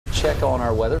check on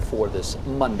our weather for this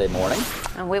Monday morning.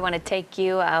 And we want to take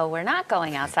you, we're not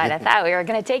going outside. I thought we were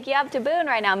going to take you up to Boone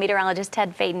right now. Meteorologist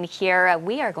Ted Faden here.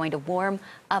 We are going to warm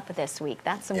up this week.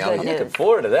 That's some good I'm news. looking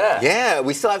forward to that. Yeah,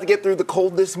 we still have to get through the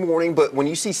cold this morning, but when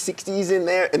you see 60s in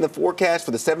there in the forecast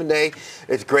for the 7-day,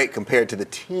 it's great compared to the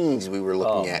teens we were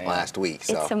looking at last week.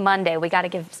 So. It's a Monday. We got to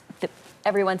give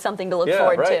everyone something to look Yeah,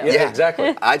 forward right. to. Yeah,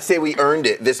 exactly. I'd say we earned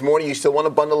it. This morning, you still want to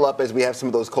bundle up as we have some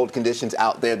of those cold conditions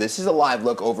out there. This is a live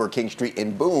look over King Street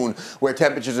in Boone, where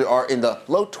temperatures are in the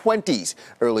low 20s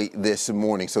early this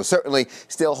morning. So certainly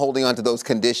still holding on to those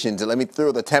conditions. And let me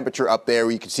throw the temperature up there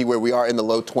where you can see where we are in the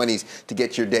low 20s to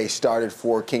get your day started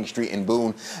for King Street in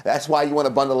Boone. That's why you want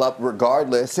to bundle up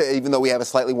regardless, even though we have a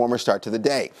slightly warmer start to the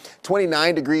day.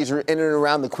 29 degrees in and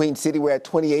around the Queen City. We're at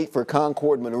 28 for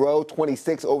Concord, Monroe,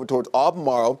 26 over towards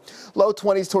Albemarle. Low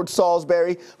 20s towards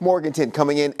Salisbury, Morganton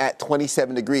coming in at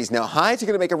 27 degrees. Now, highs are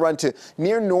going to make a run to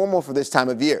near normal for this time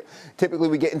of year. Typically,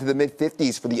 we get into the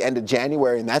mid-50s for the end of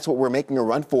January, and that's what we're making a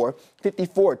run for.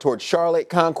 54 towards Charlotte,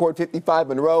 Concord, 55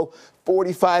 Monroe,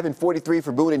 45 and 43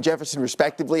 for Boone and Jefferson,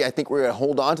 respectively. I think we're going to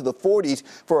hold on to the 40s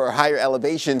for our higher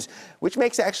elevations, which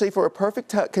makes actually for a perfect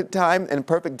time and a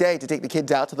perfect day to take the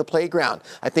kids out to the playground.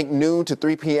 I think noon to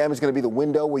 3 p.m. is going to be the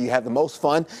window where you have the most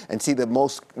fun and see the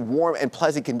most warm and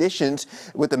pleasant conditions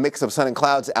with a mix of sun and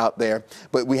clouds out there.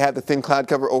 But we have the thin cloud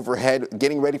cover overhead,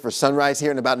 getting ready for sunrise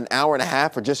here in about an hour and a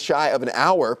half or just shy of an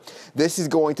hour. This is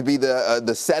going to be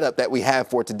the setup that we have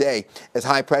for today as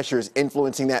high pressure is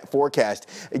influencing that forecast,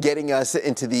 getting us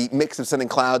into the mix of sun and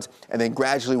clouds and then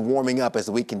gradually warming up as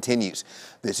the week continues.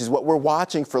 This is what we're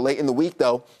watching for late in the week,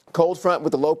 though. Cold front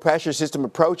with the low pressure system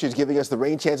approaches, giving us the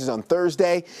rain chances on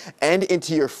Thursday and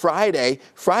into your Friday.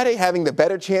 Friday having the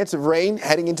better chance of rain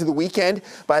heading into the weekend.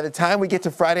 By the time we get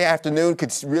to Friday afternoon,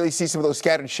 could really see some of those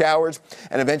scattered showers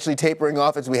and eventually tapering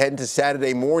off as we head into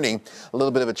Saturday morning. A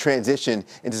little bit of a transition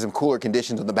into some cooler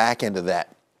conditions on the back end of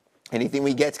that. Anything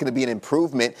we get is going to be an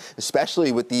improvement,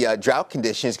 especially with the drought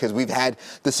conditions, because we've had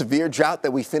the severe drought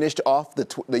that we finished off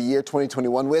the year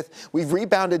 2021 with. We've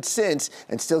rebounded since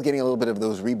and still getting a little bit of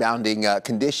those rebounding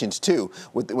conditions, too,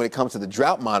 when it comes to the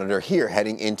drought monitor here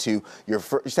heading into your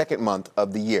second month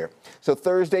of the year. So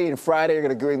Thursday and Friday are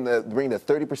going to bring the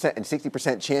 30% and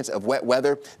 60% chance of wet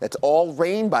weather. That's all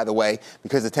rain, by the way,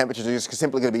 because the temperatures are just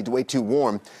simply going to be way too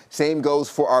warm. Same goes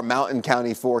for our mountain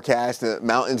county forecast. The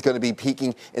mountain's going to be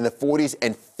peaking in the 40s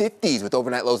and 50s with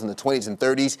overnight lows in the 20s and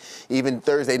 30s. Even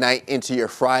Thursday night into your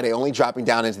Friday, only dropping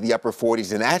down into the upper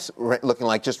 40s, and that's looking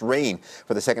like just rain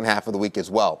for the second half of the week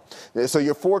as well. So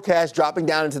your forecast dropping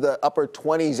down into the upper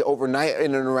 20s overnight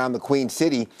in and around the Queen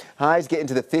City. Highs get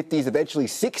into the 50s, eventually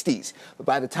 60s. But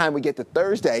by the time we get to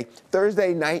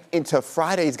Thursday night into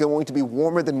Friday is going to be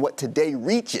warmer than what today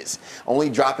reaches,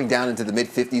 only dropping down into the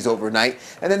mid-50s overnight.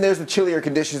 And then there's the chillier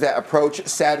conditions that approach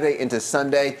Saturday into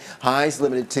Sunday. Highs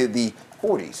limited to the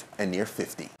 40s and near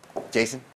 50. Jason?